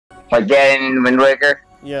Like getting in Wind Waker?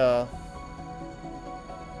 Yeah.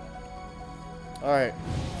 Alright.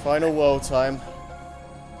 Final world time.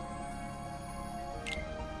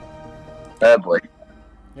 Oh boy.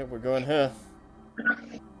 Yep, we're going here.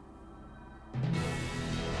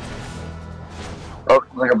 Oh,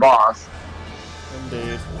 like a boss.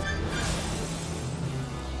 Indeed.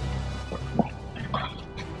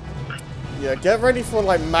 Yeah, get ready for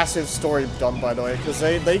like massive story dump, by the way, because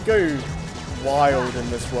they go wild in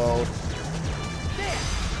this world.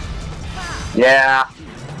 Yeah.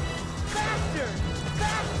 Faster!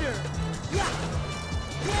 Faster! Yeah!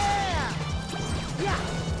 Yeah!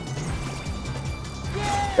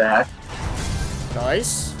 Yeah! That.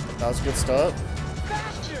 Nice. That was a good start.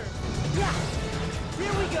 Faster! Yeah!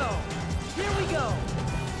 Here we go! Here we go!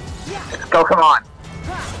 Yeah! Go, come on.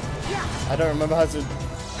 I don't remember how to do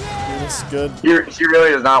this good. She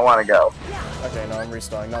really does not want to go. Okay, no, I'm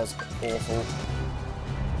restarting. That was awful.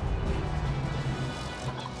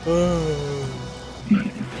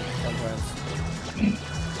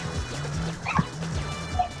 Sometimes.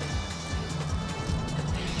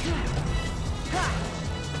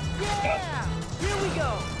 Yeah! Here we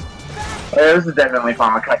go! This is definitely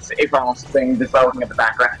Final Cut. If I'm almost saying this by looking at the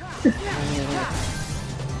background. Here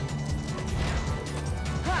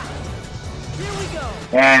we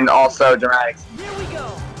go! And also dramatics. Here we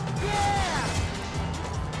go! Yeah!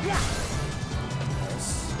 Yeah!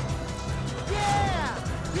 Nice. Yeah!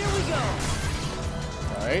 Here we go!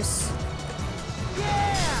 Nice.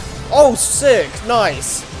 Yeah! Oh, sick!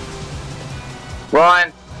 Nice!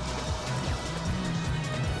 Run.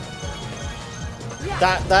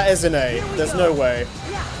 That is an A. There's no way.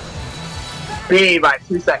 B by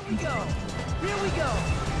 2 seconds. Here we go!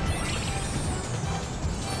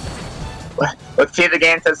 Let's see if the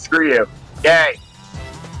game says screw you. Yay.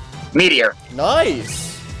 Meteor.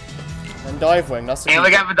 Nice! And dive wing, that's a And we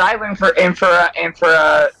good- got the diving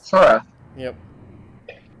for Sora. Yep.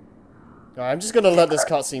 Alright, I'm just gonna let this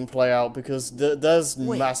cutscene play out because there's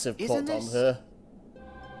massive plot isn't dump this- here.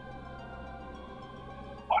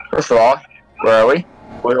 First of all, where are we?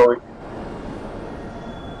 Where are we?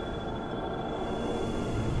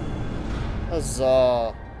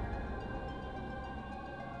 Huzzah.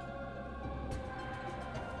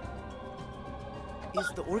 Is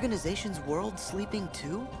the organization's world sleeping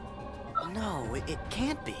too? No, it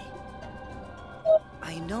can't be.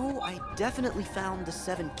 I know I definitely found the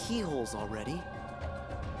 7 keyholes already.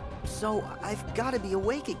 So I've got to be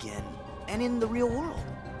awake again, and in the real world.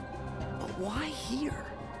 But why here?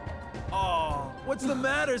 Oh, what's the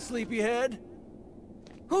matter, sleepyhead?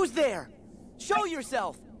 Who's there? Show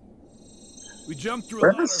yourself! We jumped through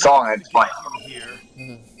Where's a the lot song? of It's fine.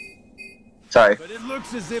 here, Sorry. but it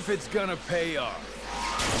looks as if it's gonna pay off.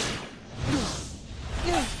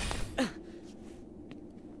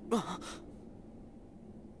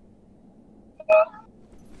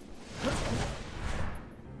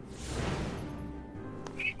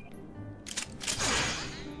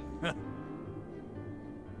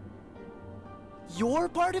 You're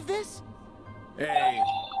part of this? Hey,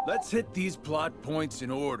 let's hit these plot points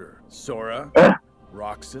in order. Sora,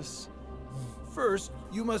 Roxas. First,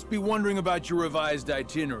 you must be wondering about your revised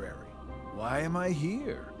itinerary. Why am I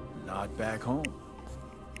here, not back home?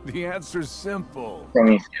 The answer's simple.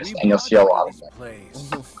 And you'll see a lot of this them.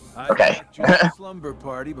 place. I Okay. got you a slumber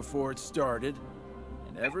party before it started,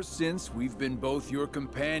 and ever since we've been both your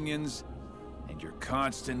companions and your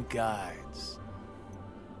constant guides.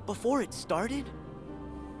 Before it started?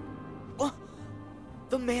 Oh,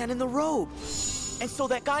 the man in the robe! And so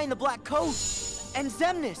that guy in the black coat! And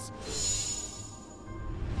Xemnas!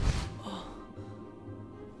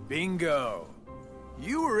 Bingo!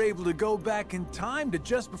 You were able to go back in time to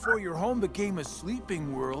just before your home became a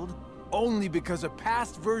sleeping world, only because a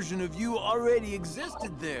past version of you already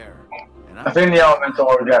existed there. And I think the elemental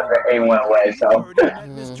got the A went away, so. already met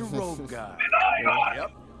Mr. Rogue Guy.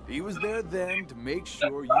 Yep, he was there then to make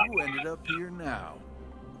sure you ended up here now.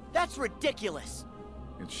 That's ridiculous!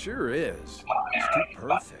 It sure is. It's too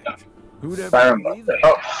perfect. Who'd I ever remember. believe it?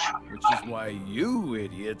 Oh, Which is why you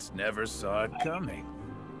idiots never saw it coming.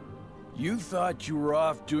 You thought you were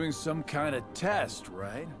off doing some kind of test,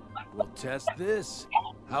 right? Well, test this.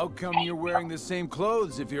 How come you're wearing the same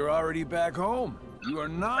clothes if you're already back home? You are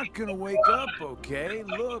not gonna wake up, okay?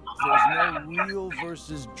 Look, there's no real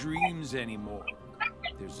versus dreams anymore.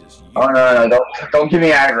 There's just you. oh no, don't give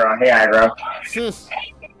me aggro. Hey aggro.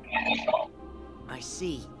 I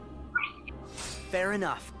see. Fair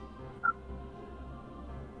enough.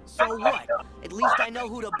 So what? At least I know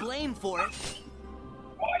who to blame for it.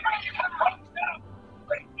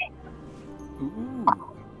 Ooh.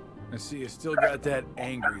 I see you still got that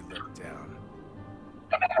angry look down.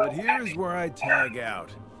 But here's where I tag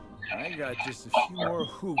out. I got just a few more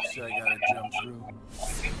hoops I gotta jump through.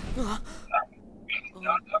 Huh?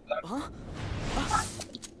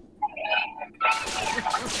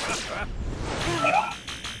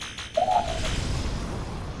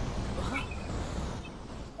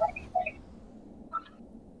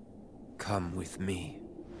 Come with me.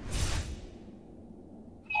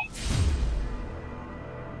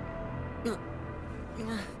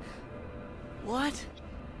 What?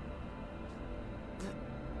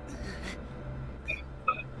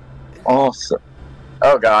 Also,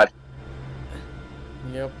 oh god.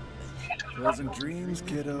 Yep. Pleasant dreams,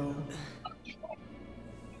 kiddo.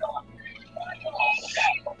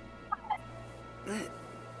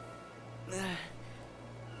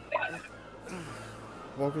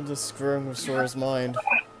 Welcome to screwing with Sora's mind.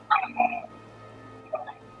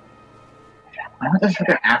 I want this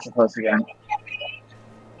freaking octopus again.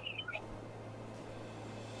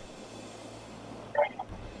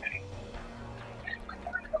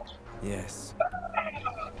 Yes.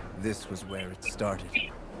 This was where it started.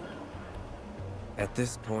 At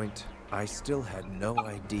this point, I still had no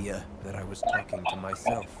idea that I was talking to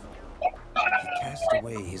myself. He cast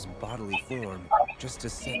away his bodily form just to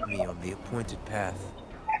set me on the appointed path.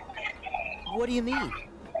 What do you mean?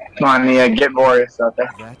 Come on, Nia, get Boreas out there.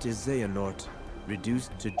 That is Xehanort,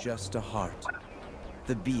 reduced to just a heart.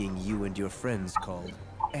 The being you and your friends called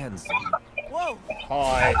Ansem. Whoa!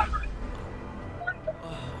 Hi.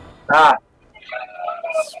 Ah,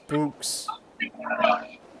 Spooks.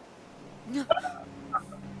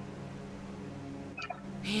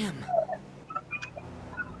 Him.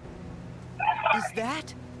 Is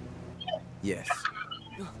that? Yes.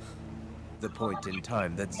 The point in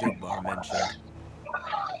time that Xigbar mentioned.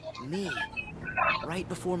 Me. Right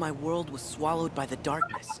before my world was swallowed by the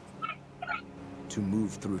darkness. To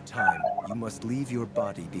move through time, you must leave your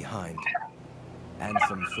body behind.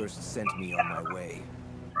 Ansem first sent me on my way,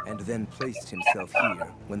 and then placed himself here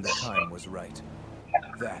when the time was right.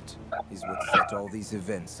 That is what set all these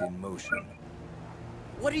events in motion.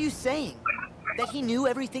 What are you saying? That he knew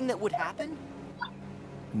everything that would happen?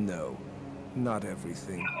 No, not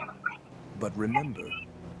everything. But remember,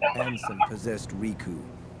 Ansem possessed Riku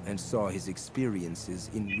and saw his experiences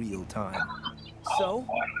in real time. So?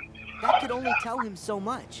 That could only tell him so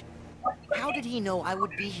much. How did he know I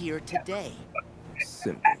would be here today?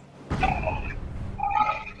 Simple.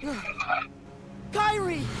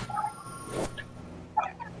 Kairi!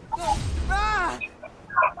 Ah!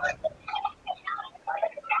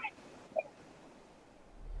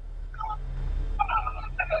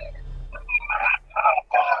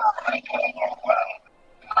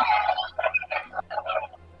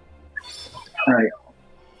 alright.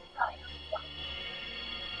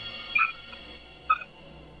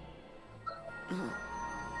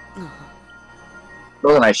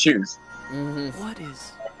 Those are nice shoes. Mm-hmm. What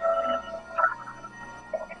is...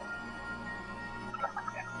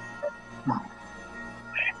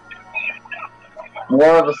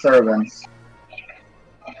 More of the servants.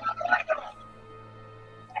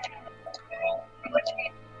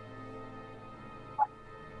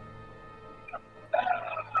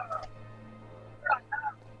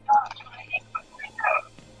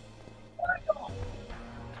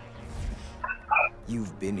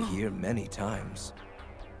 You've been here many times.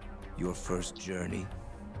 Your first journey,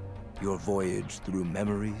 your voyage through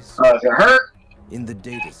memories, Oh, does it hurt? in the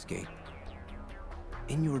datascape,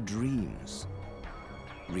 in your dreams,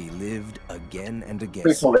 relived again and again.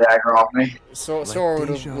 Please pull the aggro off me. So, Like Sora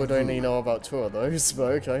deja would vu. only know about 2 of those,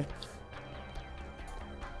 but okay.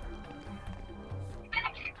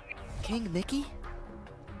 King Mickey?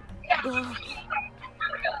 Ugh.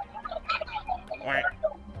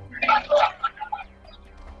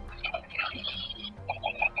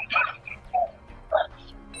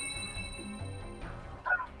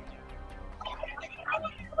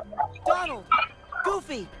 Donald!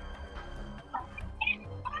 Goofy!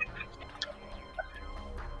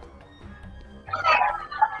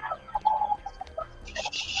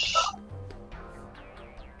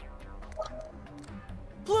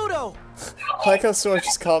 Pluto! I like how Sora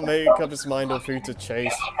just can't make up his mind on who to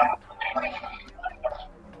chase.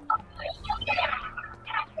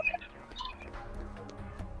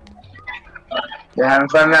 You having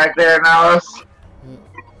fun back there, Malice?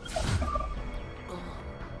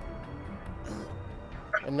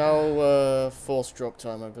 And now, force drop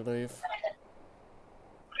time, I believe.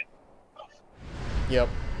 Yep.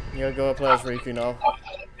 You gotta go play as Riku now.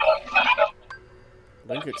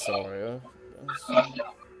 Link Accelerator.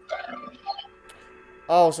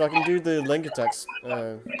 Oh, so I can do the link attacks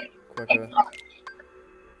quicker.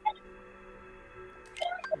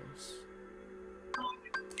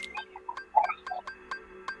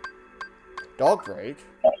 Dog break?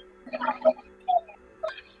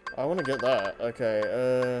 I want to get that. Okay,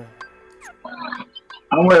 I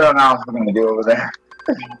don't know what else we're gonna do over there.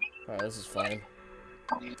 alright, this is fine.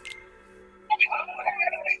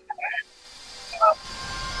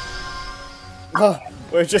 Oh,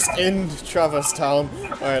 we're just in Traverse Town.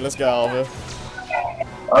 Alright, let's get out of here.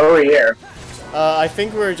 Over here. I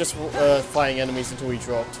think we were just fighting enemies until we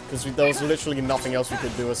dropped, because there was literally nothing else we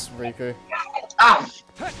could do as Riku. Ah!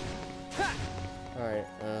 Alright,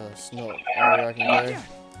 it's not area I can go.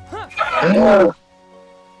 Oh.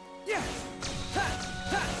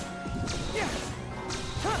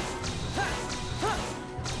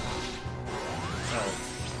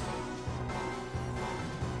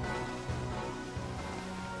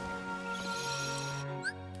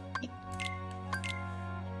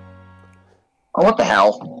 Oh, what the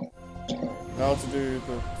hell? Now to do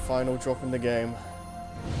the final drop in the game.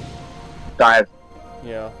 Dive.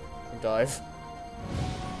 Yeah, dive.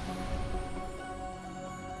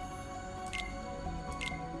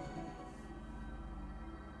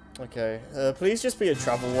 Okay, please just be a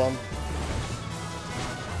travel one.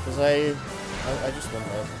 Because I just want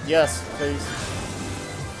that. Yes, please.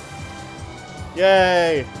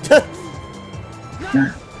 Yay!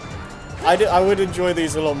 I would enjoy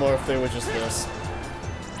these a lot more if they were just this.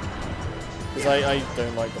 Because I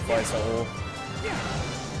don't like the fights at all.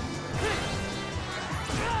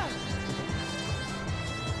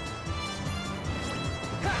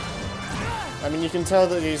 I mean, you can tell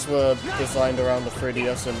that these were designed around the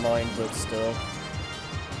 3DS in mind, but still.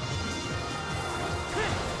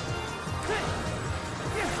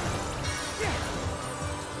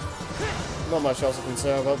 Not much else I can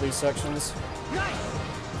say about these sections.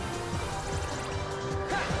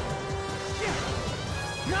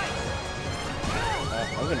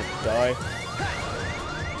 I'm gonna die.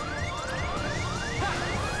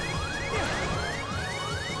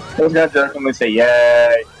 Who's gonna do it when we say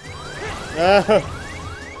yay?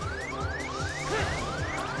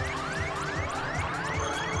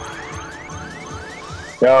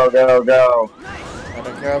 Go, go, go. I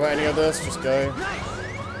don't care about any of this, just go.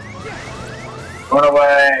 Run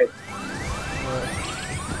away.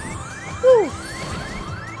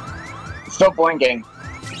 Still blinking.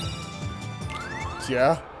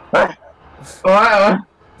 Yeah. Wow.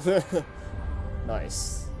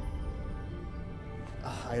 Nice.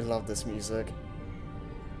 I love this music.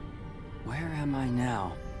 Where am I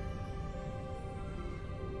now?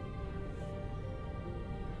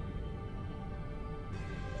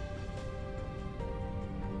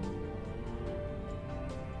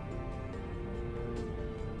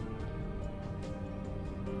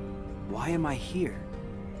 Why am I here?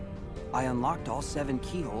 I unlocked all 7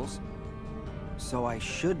 keyholes, so I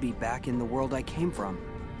should be back in the world I came from.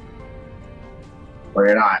 Or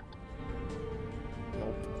you're not.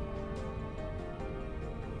 Nope.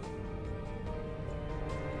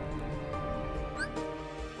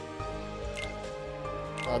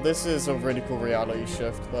 This is a really cool reality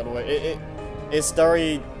shift, by the way. It's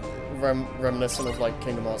very reminiscent of like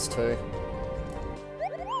Kingdom Hearts 2.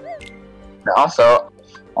 Also,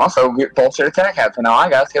 Vulture Attack hat, so now I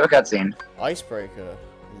gotta skip a cutscene. Icebreaker.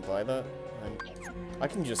 Can buy that? I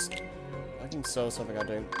can sell something I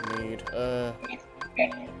don't need.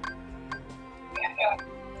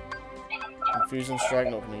 Confusion Strike,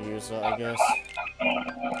 not gonna use that, I guess.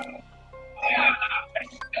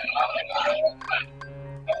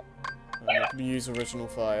 I could use Original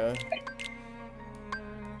Fire.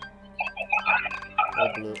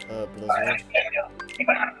 Or Blizzard.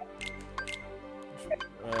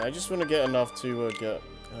 I just want to get enough to get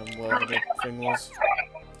whatever the thing was.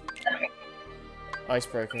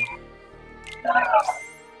 Icebreaker.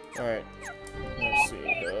 Alright. Let's see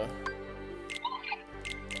here.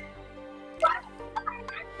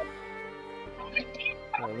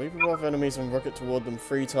 Leap above enemies and rocket toward them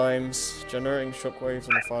 3 times, generating shockwaves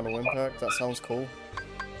on the final impact. That sounds cool.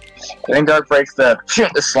 I think Dark breaks the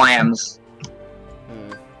slams.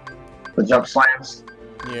 The jump slams.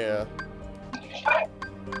 Yeah.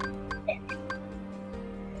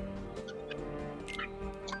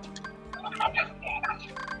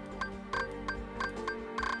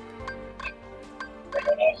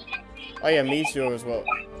 Oh yeah, Meteor as well.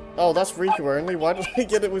 Oh, that's Riku only. Why did I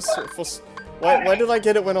get it with Why did I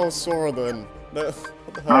get it when I was Sora then? No,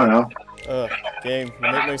 what the hell? I don't know. Game.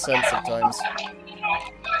 You make no sense sometimes.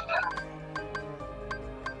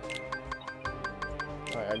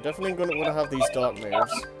 Alright, I'm definitely gonna want to have these dark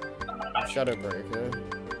moves. Shadow Breaker.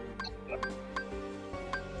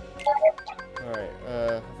 Alright,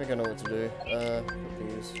 I think I know what to do. Put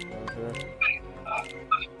these over here.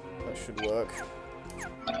 That should work.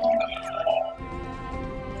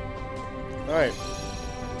 Alright.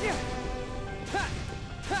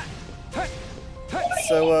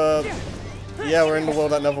 So, yeah, we're in the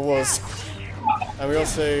world that never was. And we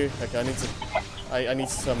also... Okay, I need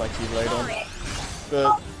to turn my Keyblade on.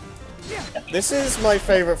 But... this is my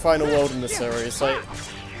favorite final world in the series. Like,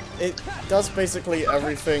 it does basically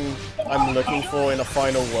everything I'm looking for in a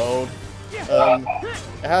final world. It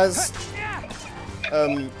has...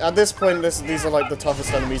 at this point, these are like the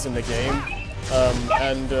toughest enemies in the game.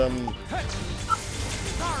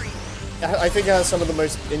 I think it has some of the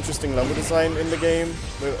most interesting level design in the game.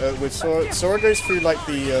 With Sora. Sora goes through like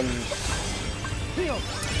the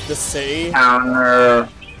city.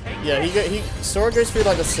 Yeah, Sora goes through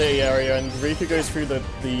like the city area, and Riku goes through the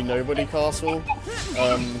Nobody Castle.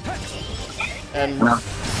 And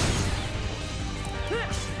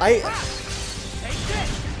I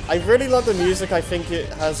really love the music. I think it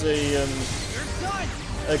has a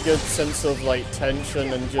good sense of like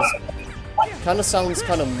tension and just kind of sounds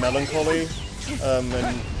kind of melancholy. And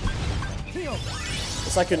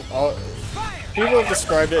it's like an people have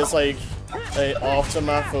described it as like a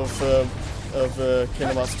aftermath of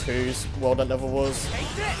Kingdom Hearts 2's World That Never Was.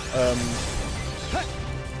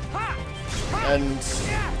 And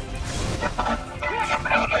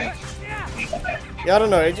yeah, I don't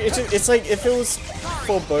know. It's like it feels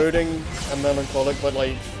foreboding and melancholic, but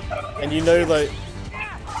like, and you know that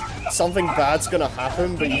something bad's gonna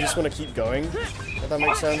happen, but you just want to keep going. If that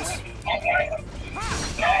makes sense.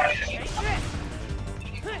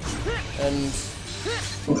 And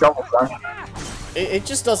it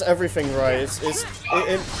just does everything right.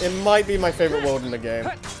 It might be my favorite world in the game.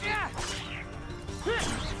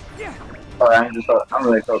 Alright, I'm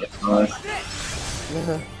really focused on this.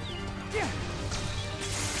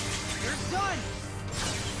 You're done.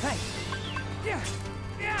 Hey. Yeah.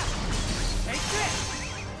 Take this.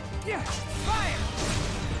 Yeah. Fire.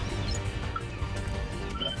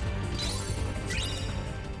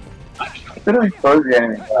 Literally froze the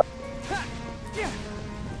enemy.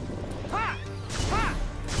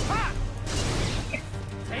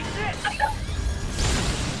 Take this.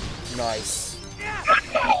 Nice.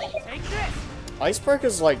 Take this.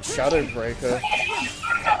 Icebreaker's like Shadow Breaker.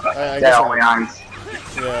 I Yeah, only ice.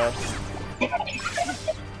 Yeah.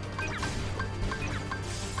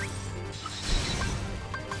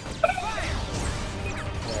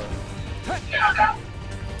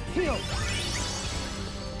 Heal.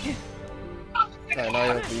 Alright, now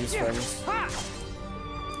you have these things.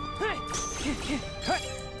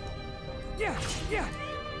 Yeah.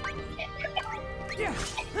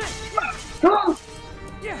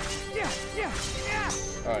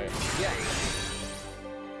 Alright.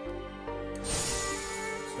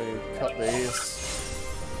 So you cut these.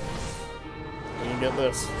 And you get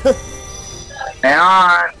this. Hang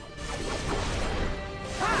on!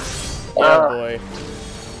 Oh boy.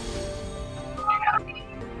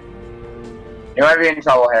 You might be in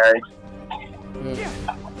trouble, Harry. Maybe.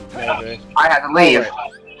 I had to leave.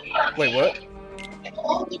 Wait, what?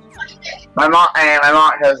 My mom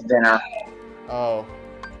has dinner. Oh.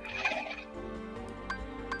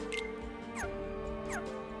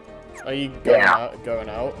 Are you going out? Going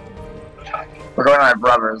out? We're going to my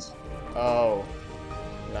brother's. Oh.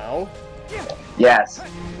 Now? Yes.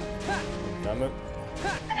 Damn it.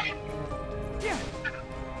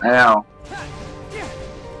 I know.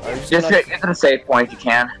 Are you Just get to the save point if you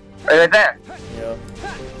can. Right there. Yeah.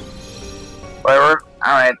 Whatever.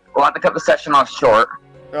 Alright, we'll have to cut the session off short.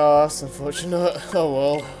 Oh, that's unfortunate. Oh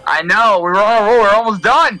well. I know, we're almost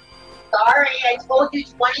done! Sorry, I told you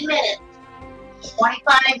 20 minutes.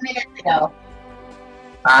 25 minutes ago.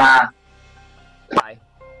 Bye.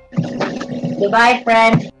 Goodbye,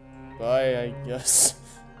 friend. Bye, I guess.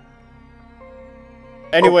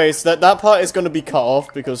 Anyways, that part is gonna be cut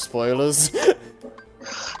off because spoilers.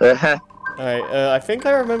 Alright, I think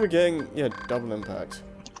I remember getting, yeah, double impact.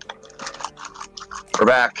 We're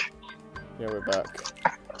back. Yeah, we're back.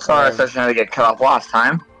 Sorry, our session had to get cut off last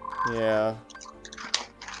time. Yeah.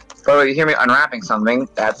 By the way, you hear me unwrapping something,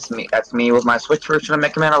 that's me with my Switch version of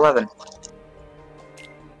Mega Man 11.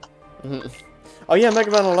 Oh yeah, Mega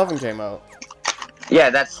Man 11 came out. Yeah,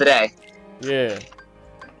 that's today. Yeah.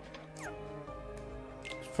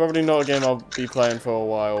 It's probably not a game I'll be playing for a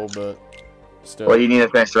while, but still. Well, you need to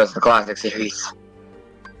finish the rest of the classic series.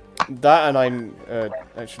 That and I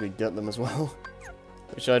actually get them as well.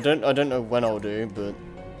 Which I don't know when I'll do, but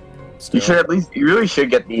still. You should you really should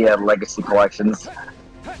get the Legacy collections.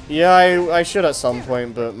 Yeah, I should at some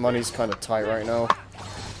point, but money's kind of tight right now.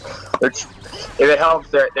 If it helps,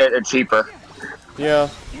 they're cheaper. Yeah.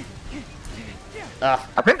 Ah,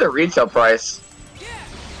 I think the retail price.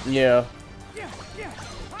 yeah.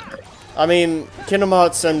 I mean, Kingdom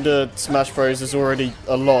Hearts and Smash Bros. Is already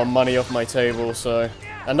a lot of money off my table, so...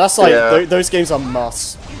 And that's like, Yeah. those games are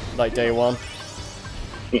must, like day one.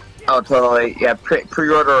 Oh, totally. Yeah,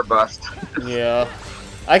 pre-order or bust. Yeah.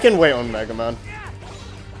 I can wait on Mega Man.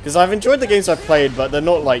 Because I've enjoyed the games I've played, but they're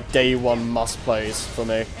not like day one must-plays for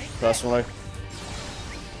me, personally.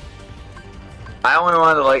 I only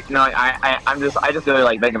wanted to like, no, I just really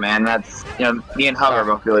like Mega Man. That's, you know, me and Hub are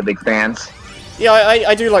both really big fans. Yeah,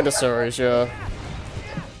 I do like the series, yeah.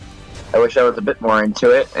 I wish I was a bit more into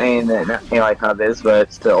it, and you know, like Hub is,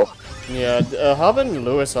 but still. Yeah, Hub and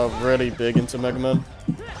Lewis are really big into Mega Man.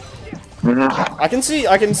 Mm-hmm. I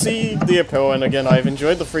can see the appeal, and again, I've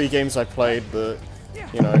enjoyed the 3 games I played, but,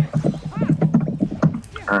 you know,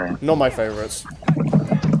 Alright. not my favorites.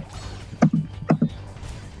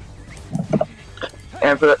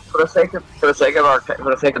 And for the sake of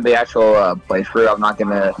the actual playthrough, I'm not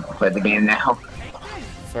gonna play the game now.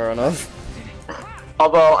 Fair enough.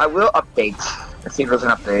 Although I will update. Let's see if there's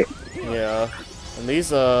an update. Yeah, and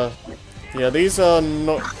these are, yeah, these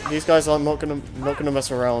guys are not gonna mess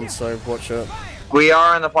around. So watch it. We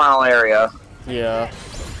are in the final area. Yeah.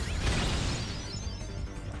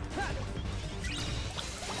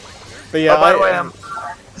 But yeah, Oh, by the way,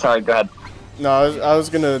 sorry. Go ahead. no, I was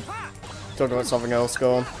gonna talk about something else.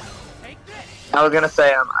 Go on. I was gonna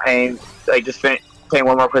say I just saying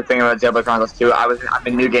one more quick thing about Xenoblade Chronicles 2. I'm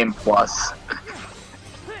in New Game Plus,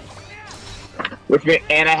 which means,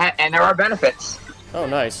 and there are benefits. Oh,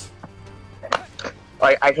 nice.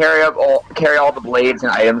 Like I carry all the blades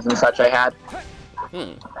and items and such I had.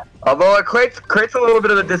 Hmm. Although it creates a little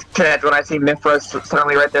bit of a disconnect when I see Mithra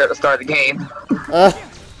suddenly right there at the start of the game.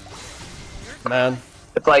 Man.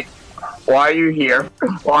 It's like, why are you here?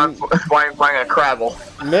 Why am I playing a Crabble?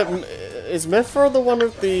 Is Mithra the one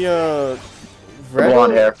with the red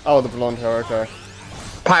blonde hair. Oh, the blonde hair. Okay.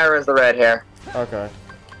 Pyra is the red hair. Okay.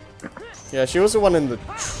 Yeah, she was the one in the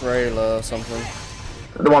trailer or something.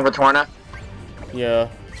 The one for Torna? Yeah.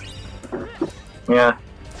 Yeah.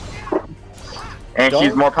 And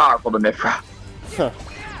she's more powerful than Mithra. Huh.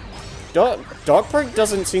 Darkbreak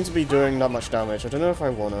doesn't seem to be doing that much damage. I don't know if I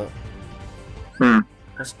want it.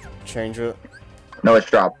 Let's change it. No, it's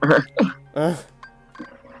drop. Wrong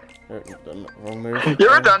move. You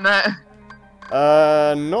ever done that?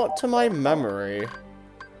 Not to my memory.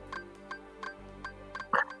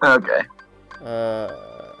 Okay.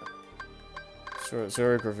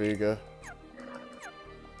 Zero Graviga.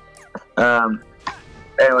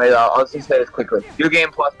 Anyway, I'll just say this quickly. New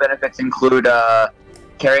Game Plus benefits include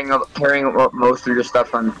carrying most of your stuff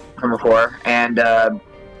from before, and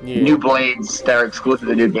new blades that are exclusive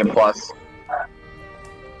to New Game Plus.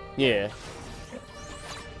 Yeah.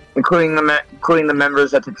 Including the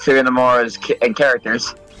members of Tetsuya Nomura's and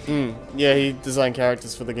characters. Yeah, he designed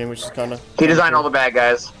characters for the game, which is kind of... He designed all the bad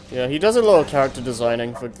guys. Yeah, he does a lot of character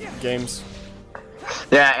designing for games.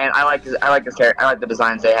 Yeah, and I like the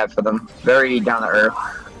designs they have for them. Very down to earth.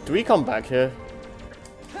 Do we come back here?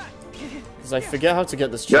 Because I forget how to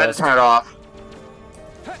get this chest. You have to turn it off.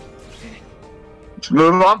 Just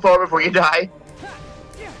move on forward before you die.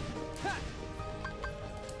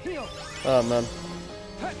 Oh, man.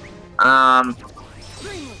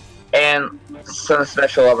 And some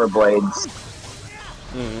special other blades.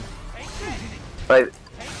 Like,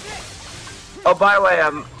 oh, by the way,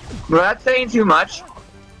 without saying too much,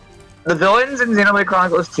 the villains in Xenoblade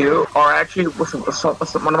Chronicles 2 are actually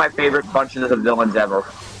one of my favorite bunches of villains ever.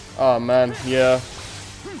 Oh, man, yeah.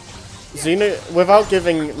 Without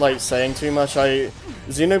giving, like, saying too much,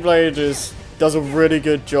 Xenoblade does a really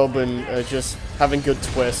good job in just having good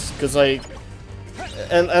twists, because, like,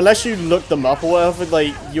 unless you look them up or whatever,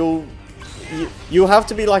 like, you'll have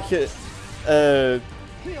to be like a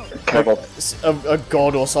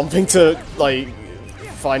god or something to like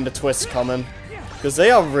find the twist coming, because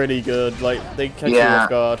they are really good. Like they catch you off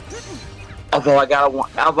guard.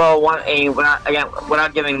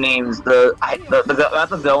 Without giving names,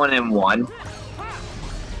 that's a villain in 1.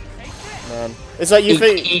 Man, it's like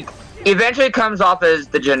he eventually comes off as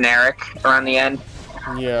the generic around the end.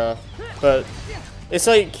 Yeah, but it's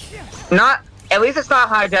like not. At least it's not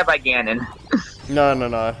hijacked by Ganon.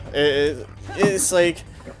 No. It's like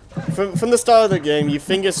from the start of the game, you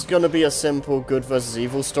think it's gonna be a simple good versus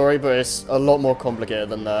evil story, but it's a lot more complicated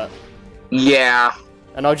than that. Yeah.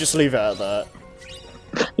 And I'll just leave it at that.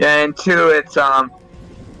 Yeah, and 2, it's for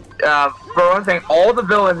one thing, all the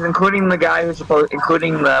villains, including the guy who's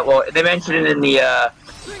they mentioned it in the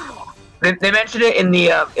They mentioned it in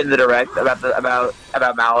the direct about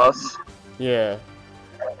Malos. Yeah.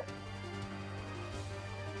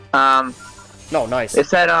 No, nice. They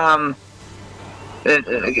said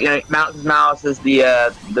Malos is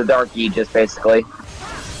the Dark Aegis basically.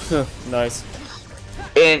 Nice.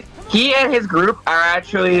 And he and his group are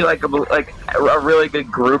actually like a really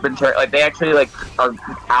good group in turn. Like they actually like are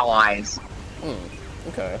allies.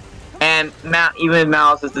 Okay. And even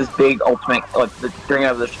Malos is this big ultimate, like the bringer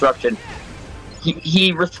of destruction.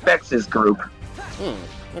 He respects his group.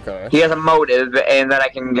 Okay. He has a motive, and that I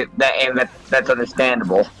can get that, and that's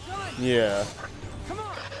understandable. Yeah.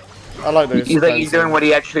 I like those. He's doing what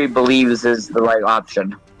he actually believes is the right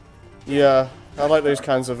option. Yeah, I like those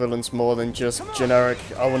kinds of villains more than just generic.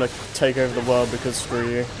 I want to take over the world because screw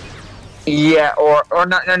you. Yeah, or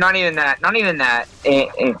not even that. Not even that.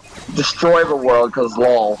 Destroy the world because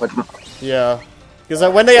lol. Yeah, because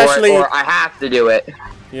when they actually. Or I have to do it.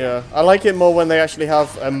 Yeah, I like it more when they actually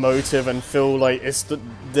have a motive and feel like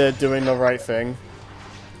they're doing the right thing.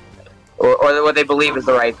 Or what they believe is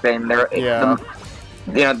the right thing. Yeah.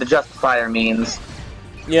 The justify their means.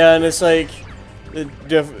 Yeah, and it's like the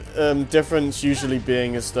difference usually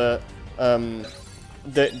being is that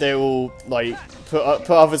they will like put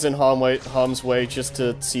others in harm's way just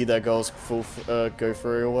to see their goals go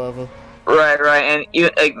through or whatever. Right, and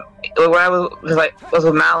even, like when I was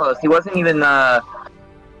with Malos, he wasn't even I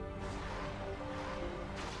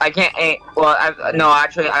can't. Well,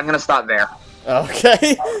 actually, I'm gonna stop there.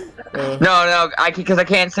 Okay. No, because I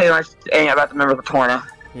can't say much about the member of the Torna.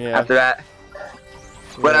 Yeah. After that,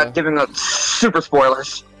 but I'm giving super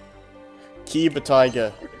spoilers. Keep a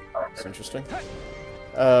tiger. That's interesting.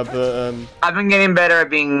 But I've been getting better at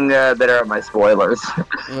being better at my spoilers.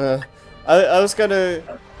 I was gonna.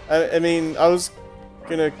 I mean, I was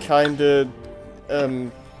gonna kind of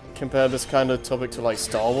compare this kind of topic to like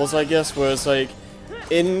Star Wars, I guess, where it's like,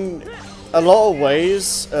 in a lot of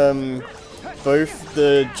ways, both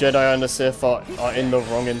the Jedi and the Sith are in the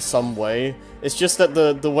wrong in some way. It's just that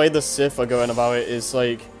the way the Sith are going about it is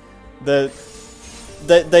like they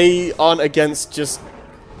aren't against just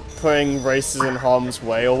putting races in harm's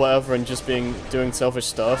way or whatever and just doing selfish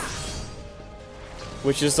stuff,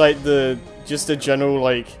 which is like just a general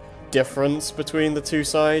like difference between the two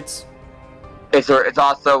sides. It's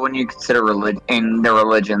also when you consider in their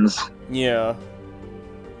religions. Yeah.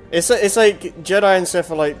 It's like Jedi and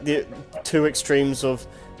Sith are like the two extremes of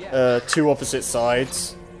two opposite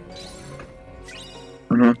sides.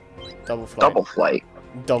 Double flight. Double flight.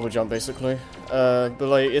 Double jump, basically. But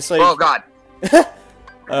like it's like. Oh God.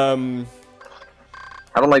 I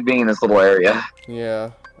don't like being in this little area.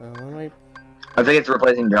 Yeah. I think it's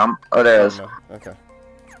replacing jump. Oh, there it is. No. Okay.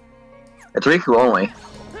 It's Riku only.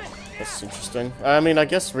 That's interesting. I mean, I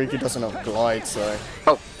guess Riku doesn't have glide, so.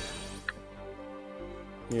 Oh.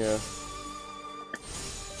 Yeah.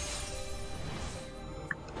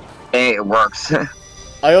 Hey, it works.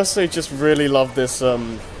 I also just really love this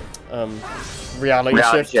reality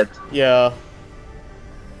shift. Yeah.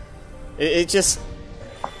 It just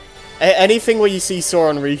anything where you see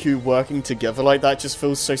Sora and Riku working together like that just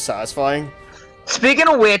feels so satisfying. Speaking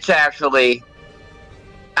of which, actually,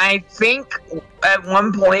 I think at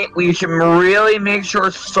one point we should really make sure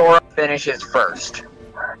Sora finishes first.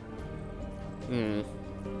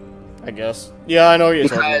 I guess. Yeah, I know what you're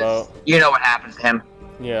talking about. You know what happens to him.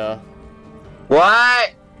 Yeah.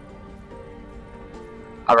 What?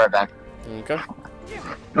 I'll be right back. Okay.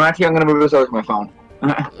 No, actually, I'm gonna move this over to my phone.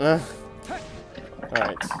 Alright.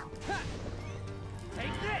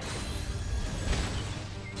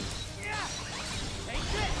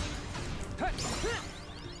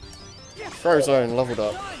 Frozone leveled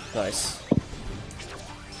up. Nice.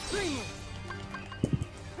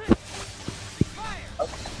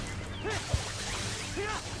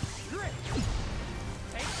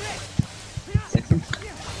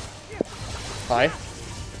 Hi.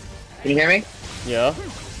 Can you hear me? Yeah.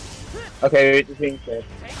 Okay, just being safe.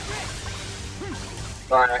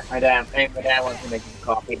 Sorry, my dad wants to make some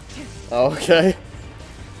coffee. Okay.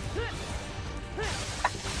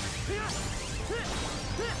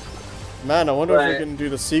 Man, I wonder if we can do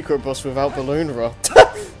the secret boss without Balloon Rod.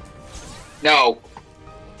 No.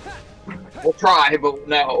 We'll try, but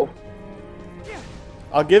no.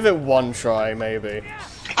 I'll give it one try, maybe.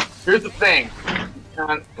 Here's the thing.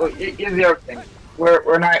 Here's the other thing.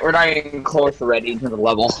 We're not even close already to the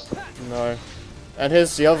level. No. And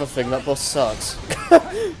here's the other thing, that boss sucks.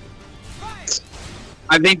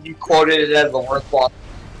 I think you quoted it as the worst boss.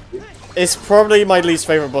 It's probably my least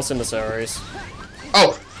favorite boss in the series.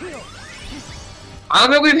 Oh. I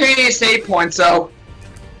don't think we've hit any save points, though.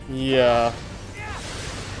 Yeah.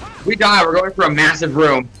 We die. We're going for a massive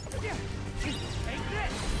room.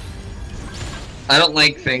 I don't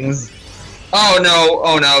like things. Oh no!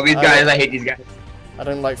 Oh no! These guys. I hate these guys. I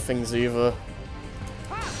don't like things either.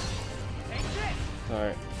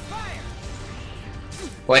 Alright.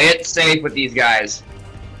 Play it safe with these guys.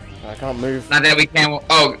 I can't move. Not that we can't.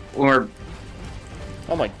 Oh, we're.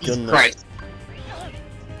 Oh my Jesus goodness. Christ.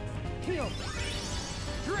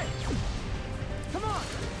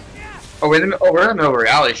 Oh, we're in the middle of a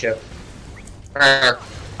reality show.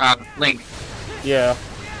 Link. Yeah.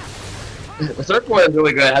 The surfboard is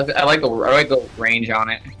really good. I like the range on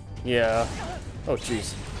it. Yeah. Oh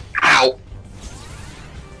jeez. Ow.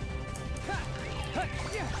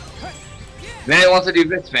 Then it wants to do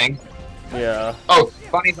this thing. Yeah. Oh,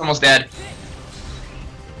 Bunny's almost dead.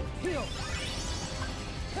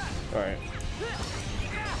 Alright.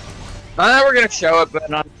 Not that we're gonna show it, but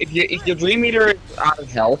if your Dream Eater is out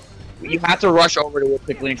of health, you have to rush over to it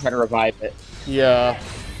quickly and try to revive it. Yeah.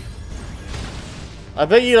 I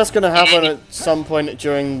bet you that's gonna happen at some point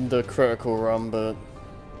during the critical run, but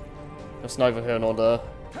that's neither here nor there.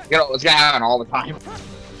 You know, it's gonna happen all the time.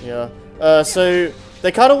 Yeah. So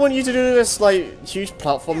they kind of want you to do this like huge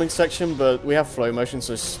platforming section, but we have flow motion,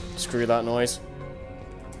 so screw that noise.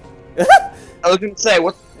 I was gonna say,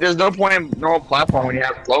 there's no point in normal platform when you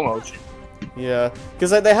have slow motion. Yeah,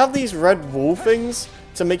 because like, they have these red wall things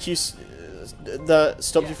to make you that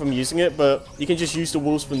stop you from using it, but you can just use the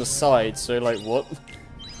walls from the side. So like, what?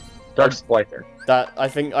 Dark Splicer. That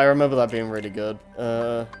I remember that being really good.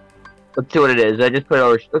 Let's see what it is. I just put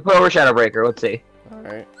over. Let's put over Shadow Breaker. Let's see. All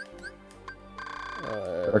right.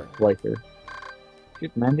 Dark Splicer.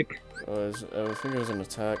 Shoot magic. I think it was an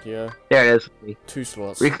attack. Yeah. There it is. 2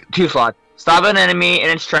 slots. 2 slots. Stop an enemy in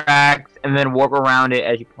its tracks, and then warp around it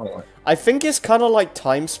as you pull it. I think it's kind of like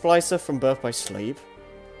Time Splicer from Birth by Sleep.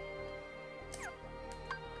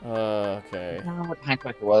 Okay. I don't know what Time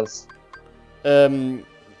Splicer was.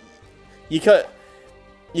 You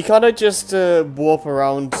kind of just warp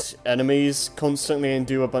around enemies constantly and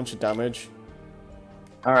do a bunch of damage.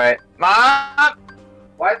 Alright. Mom!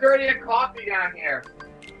 Why is there already a coffee down here?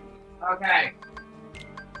 Okay.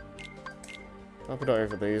 I'll put it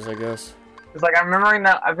over these, I guess. It's like, I'm remembering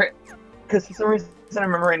that, because for some reason I'm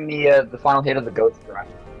remembering the final hit of the Ghost Drive.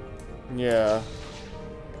 Yeah.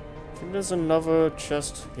 I think there's another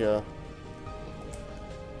chest here.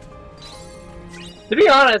 To be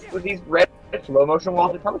honest, with these red slow motion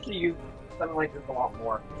walls, it probably should use something like this a lot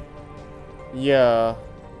more. Yeah.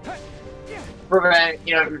 Prevent,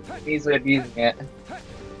 easily abusing it.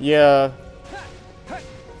 Yeah.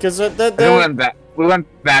 Because we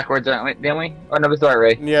went backwards, didn't we? Oh no, it's the right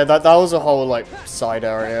way. Yeah, that was a whole like side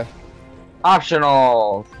area.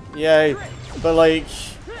 Optional. Yay. But like,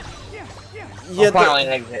 yeah, finally an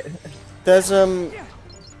exit. There's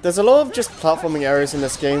a lot of just platforming areas in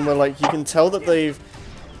this game where like you can tell that they've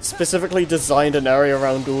specifically designed an area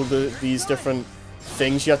around all these different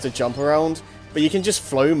things you have to jump around, but you can just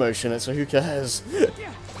flow motion it, so who cares?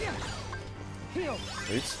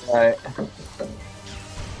 Oops. Right.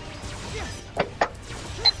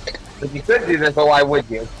 If you could do this, but why would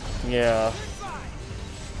you? Yeah.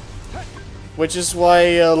 Which is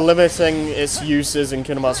why limiting its uses in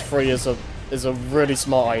Kingdom Hearts 3 is a really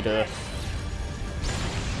smart idea.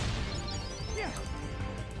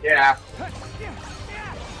 Yeah.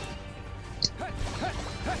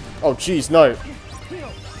 Oh jeez, no.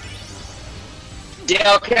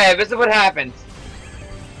 Yeah, okay, this is what happens.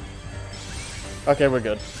 Okay, we're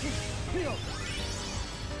good.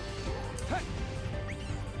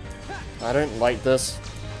 I don't like this.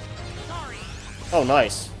 Oh,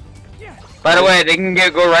 nice. By the way, they can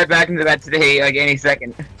go right back into that today, like any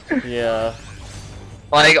second. Yeah.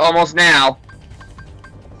 Like almost now.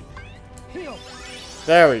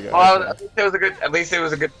 There we go. Well, Okay. at least it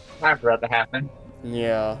was a good time for that to happen.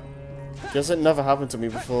 Yeah. Guess it never happened to me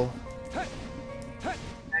before.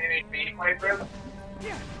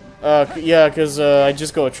 Yeah, because I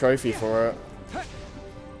just got a trophy for it.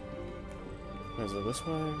 Is it this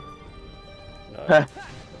way? No.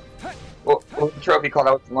 What's the trophy called?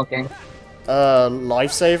 I was looking.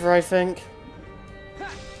 Lifesaver, I think.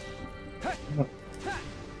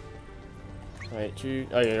 Wait,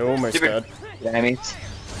 oh yeah, you're almost dead. Enemies.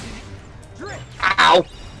 Ow!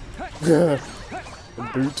 The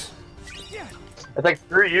boot. It's like,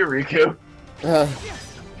 screw you, Riku.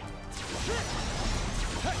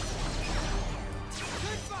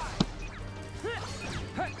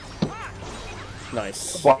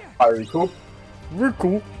 Nice. Why, Riku?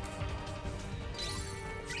 Riku.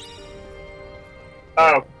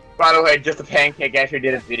 Oh, by the way, Just a Pancake actually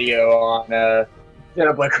did a video on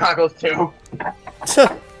Xenoblade Chronicles 2.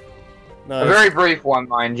 Nice. A very brief one,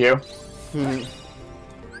 mind you.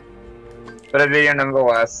 But a video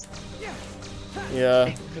nonetheless.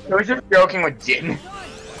 Yeah. I was just joking with Jin.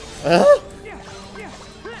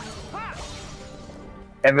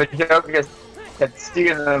 And the joke is that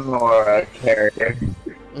Steven Nomura character.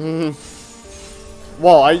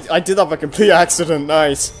 Wow, I did that by complete accident,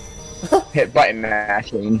 nice. Hit button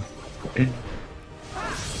mashing.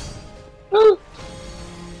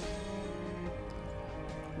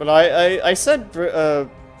 But I said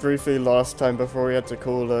briefly last time before we had to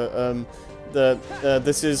call it, that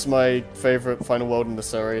this is my favorite final world in the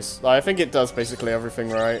series. I think it does basically everything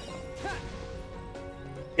right.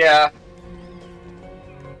 Yeah.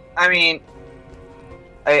 I mean,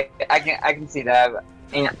 I can see that,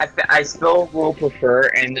 and I still will prefer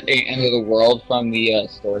End of the World from the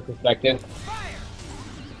story perspective.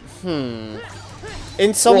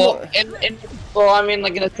 In some well, I mean,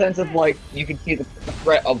 like in a sense of like you can see the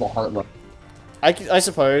threat of the Heartless. I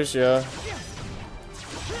suppose, yeah.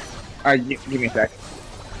 Alright, give me a sec.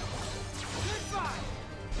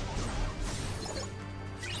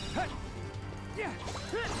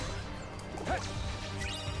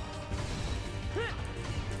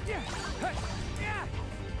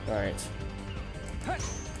 Alright.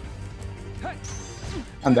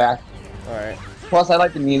 I'm back. Alright. Plus, I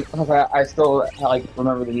like the music. I still like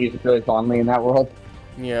remember the music really fondly in that world.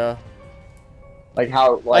 Yeah. Like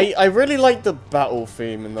how like I really like the battle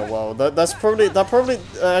theme in the world. That's probably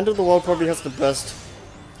End of the World probably has the best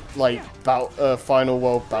like final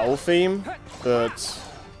world battle theme, but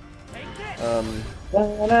you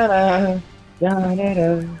know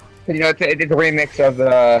it's a remix of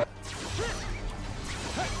the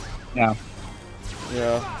yeah.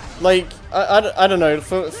 Like I don't know.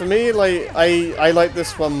 For me, like I like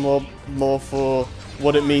this one more for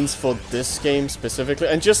what it means for this game specifically,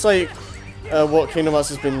 and just like what Kingdom Hearts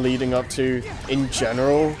has been leading up to in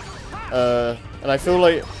general. And I feel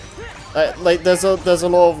like there's a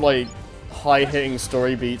lot of like high hitting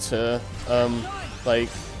story beats here. Like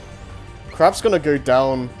crap's gonna go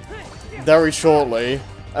down very shortly.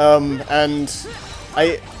 And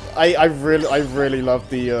I really love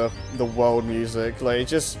the world music. Like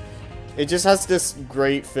it just has this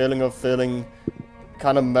great feeling of feeling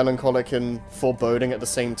kind of melancholic and foreboding at the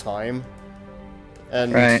same time.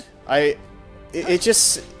 And right. It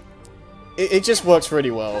just works really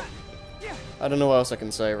well. I don't know what else I can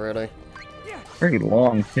say really. Pretty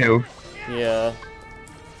long too. Yeah.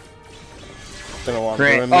 Don't know why I'm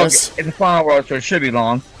Great. doing this. It's a final world, so it should be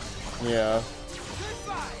long. Yeah.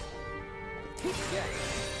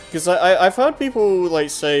 Because I've heard people like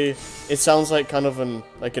say it sounds like kind of an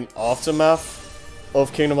aftermath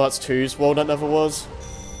of Kingdom Hearts 2's World That Never Was.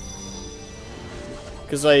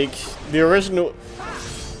 Because like the original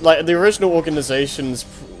organization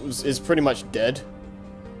is pretty much dead.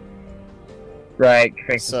 Right,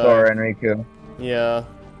 Fix So- Sora and Riku. Yeah.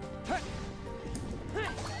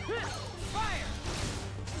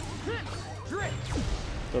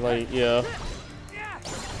 But like, yeah.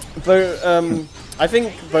 But I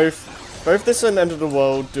think both this and End of the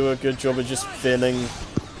World do a good job of just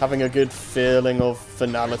having a good feeling of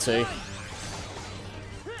finality.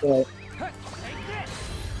 Yeah.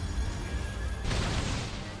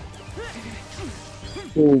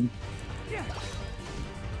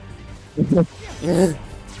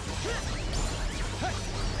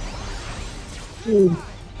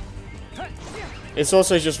 It's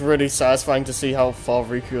also just really satisfying to see how far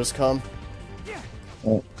Riku has come.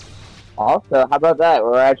 Also, how about that?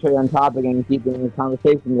 We're actually on topic and keeping the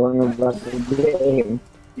conversation going about the game.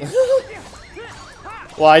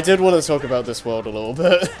 Well, I did want to talk about this world a little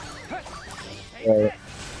bit. Right.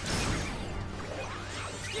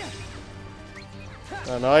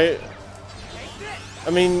 And I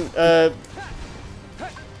mean,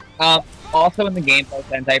 also in the gameplay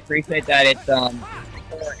sense, I appreciate that it's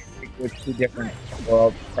with two different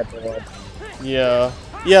worlds, separate worlds. yeah,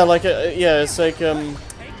 like yeah, it's like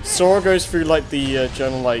Sora goes through like the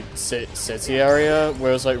general like city area,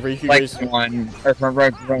 whereas like Riku Like goes. from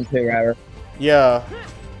Rome 2, rather. Yeah,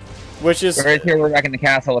 which is Whereas here we're back in the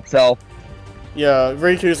castle itself. yeah,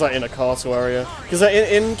 Riku's like in a castle area. Because like,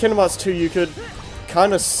 in Kingdom Hearts 2, you could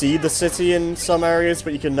kind of see the city in some areas,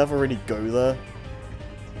 but you can never really go there.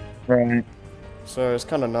 Right. So it's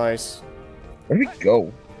kind of nice. Where do we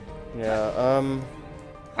go? Yeah.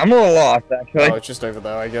 I'm a little lost, actually. Oh, it's just over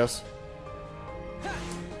there, I guess.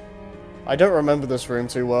 I don't remember this room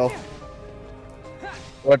too well.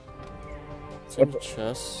 What? It's in the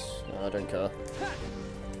chest. No, I don't care.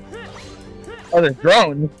 Oh, there's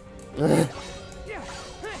drones.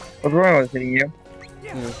 What drone was hitting you?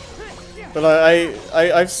 But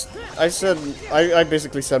I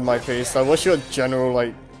basically said my piece. So what's your general,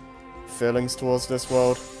 like, feelings towards this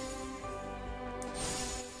world?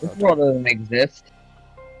 This world doesn't exist.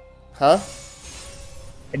 Huh?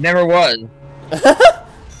 It never was.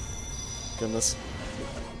 Goodness.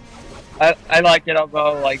 I like it,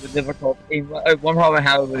 although, like, the difficulty. One problem I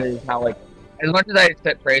have is how, like, as much as I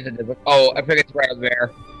set praise and difficult. Oh, I figured it's right over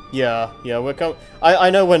there. Yeah, we're coming. I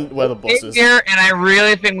know where the boss is. Here, and I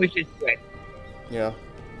really think we should switch. Yeah.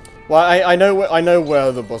 Well, I know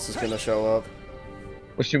where the boss is gonna show up.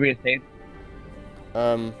 What should we have saved?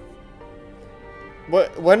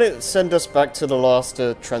 When it send us back to the last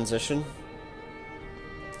transition?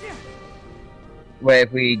 Wait,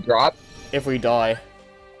 if we drop? If we die.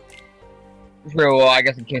 True, well, I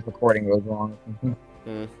guess in case recording goes wrong.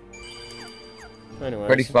 Anyways.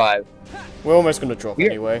 35. We're almost gonna drop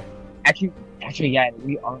anyway. Actually, yeah,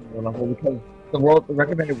 we are on the level because the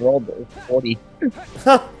recommended world is 40.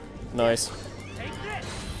 Nice.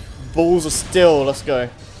 Balls of steel, let's go.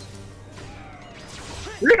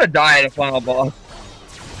 We're gonna die at the final boss.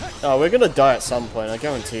 Oh, we're gonna die at some point, I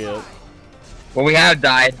guarantee it. Well, we have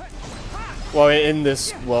died. Well, in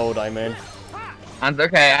this world, I mean.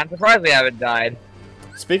 Okay, I'm surprised we haven't died.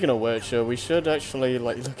 Speaking of which, we should actually,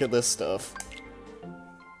 like, look at this stuff.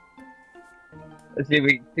 Let's see if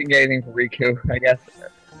we can get anything for Riku, I guess.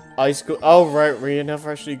 Oh, right, we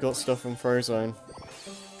never actually got stuff from Frozone.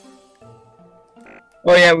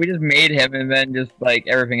 Oh yeah, we just made him and then just, like,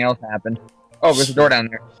 everything else happened. Oh, there's a door down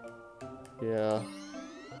there. Yeah.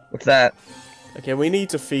 What's that? Okay, we need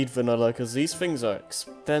to feed Vanilla, because these things are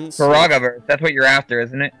expensive. Ferrogaverse, that's what you're after,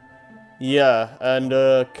 isn't it? Yeah, and,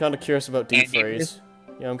 kind of curious about Defraze.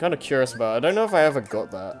 Yeah, I'm kind of curious about it. I don't know if I ever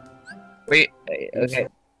got that. Wait, okay.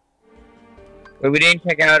 Wait, we didn't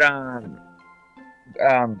check out,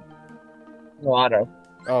 Milano.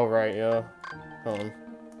 Oh, right, yeah. Hold on.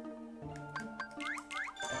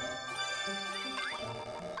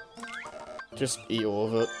 Just eat all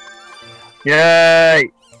of it.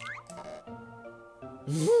 Yay!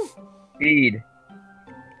 Feed.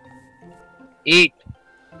 Eat.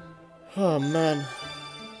 Oh, man.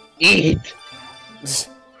 Eat.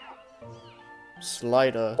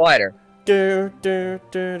 Slider. Slider. Do, do,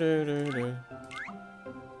 do, do, do, do.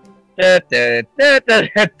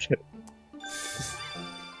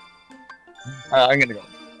 I'm gonna go.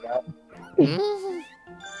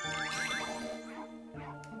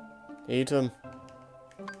 Eat him.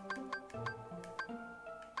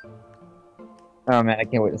 Oh man, I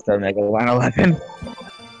can't wait to start Mega Line 11.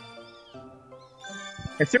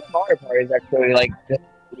 And Super Mario Party is actually like.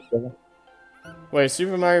 Wait,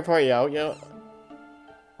 Super Mario Party out yet?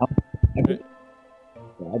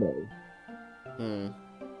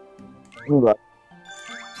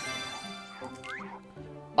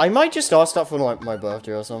 I might just ask that for like my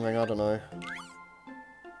birthday or something, I don't know.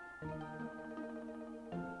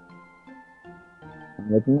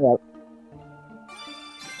 I'm looking it up.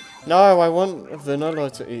 No, I want Vanilla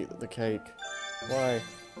to eat the cake. Why?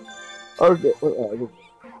 Okay.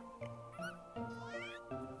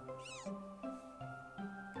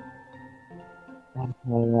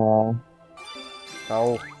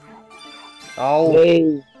 Ow. Ow.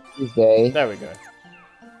 Yay, Tuesday. There we go.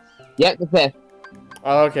 Yep, the 5th.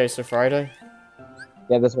 Oh, okay, so Friday?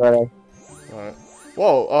 Yeah, this Friday. Alright.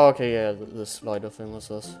 Whoa, oh, okay, yeah, the slider thing, what's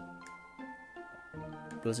this?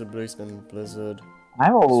 Blizzard Boost and Blizzard.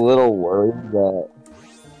 I'm a little worried that...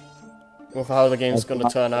 With how the game's gonna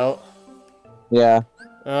turn out? Yeah.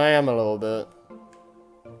 I am a little bit.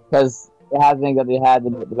 Because it hasn't got had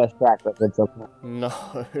the best track record so far. No.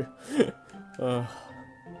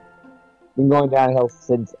 Been going downhill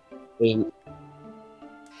since 8.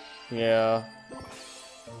 Yeah.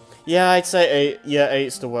 Yeah, I'd say 8. Yeah,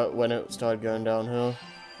 8's the when it started going downhill.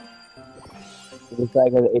 It's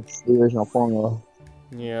like it's the original formula.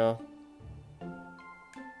 Yeah.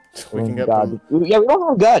 We can get God. Yeah, we don't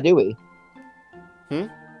have God, do we? Hmm?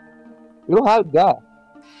 We don't have God.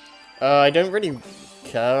 I don't really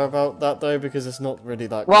care about that though because it's not really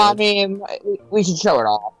that well, good. I mean, we should show it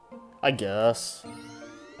off. I guess.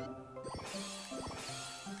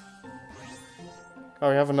 Oh,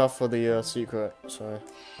 we have enough for the secret, so...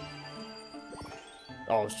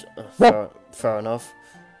 Oh, fair enough.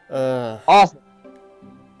 Awesome.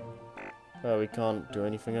 Oh, we can't do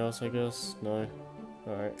anything else, I guess? No.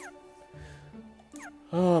 Alright.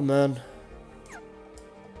 Oh, man.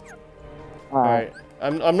 Alright.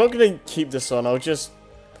 I'm not gonna keep this on, I'll just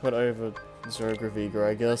put over Zero Graviga,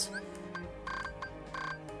 I guess.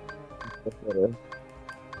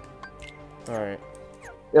 Alright.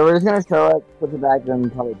 Yeah, we're just gonna show it, put it back, then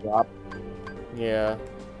probably drop. Yeah.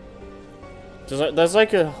 There's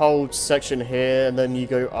like a whole section here, and then you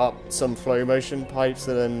go up some flow motion pipes,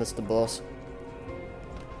 and then there's the boss.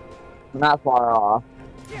 Not far off.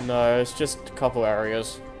 No, it's just a couple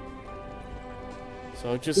areas.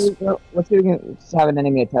 So just... Let's see if we can just have an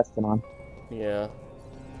enemy testing on. Yeah.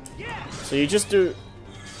 So you just do...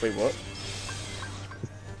 Wait, what?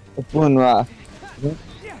 It's balloon rush. It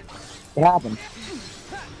happened.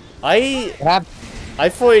 It happened. I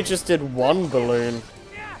thought it just did one balloon.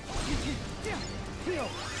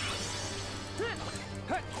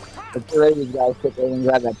 Let's get ready, you guys, quickly and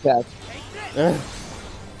grab that chest.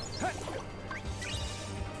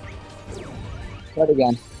 Start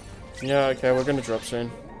again. Yeah, okay, we're gonna drop soon.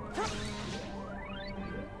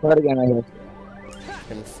 Start again right here.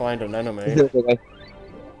 Can find an enemy. Just do it quickly.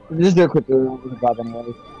 Just do it quickly. We won't drop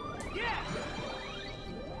anyway.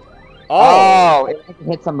 Oh! It can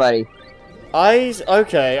hit somebody.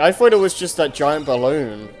 Okay, I thought it was just that giant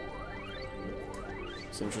balloon.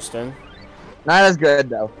 It's interesting. Not as good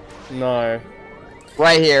though. No.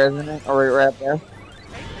 Right here, isn't it? Or right up there.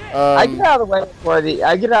 I get out of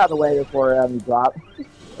the way before you drop.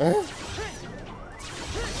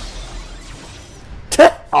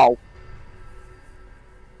 Oh.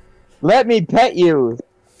 Let me pet you.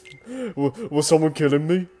 Was someone killing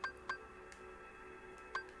me?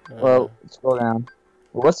 Well, scroll down.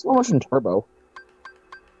 What's slow motion turbo?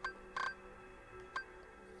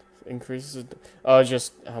 Increases it. Oh,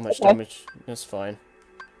 just how much damage. That's fine.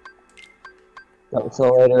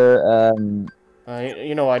 Accelerator,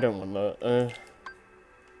 you know, I don't want that.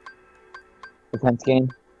 defense gain.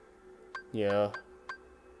 Yeah.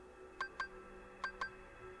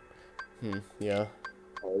 Yeah.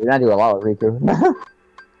 You're not doing a lot with Riku.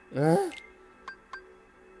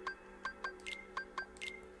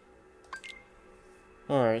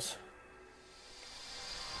 Alright.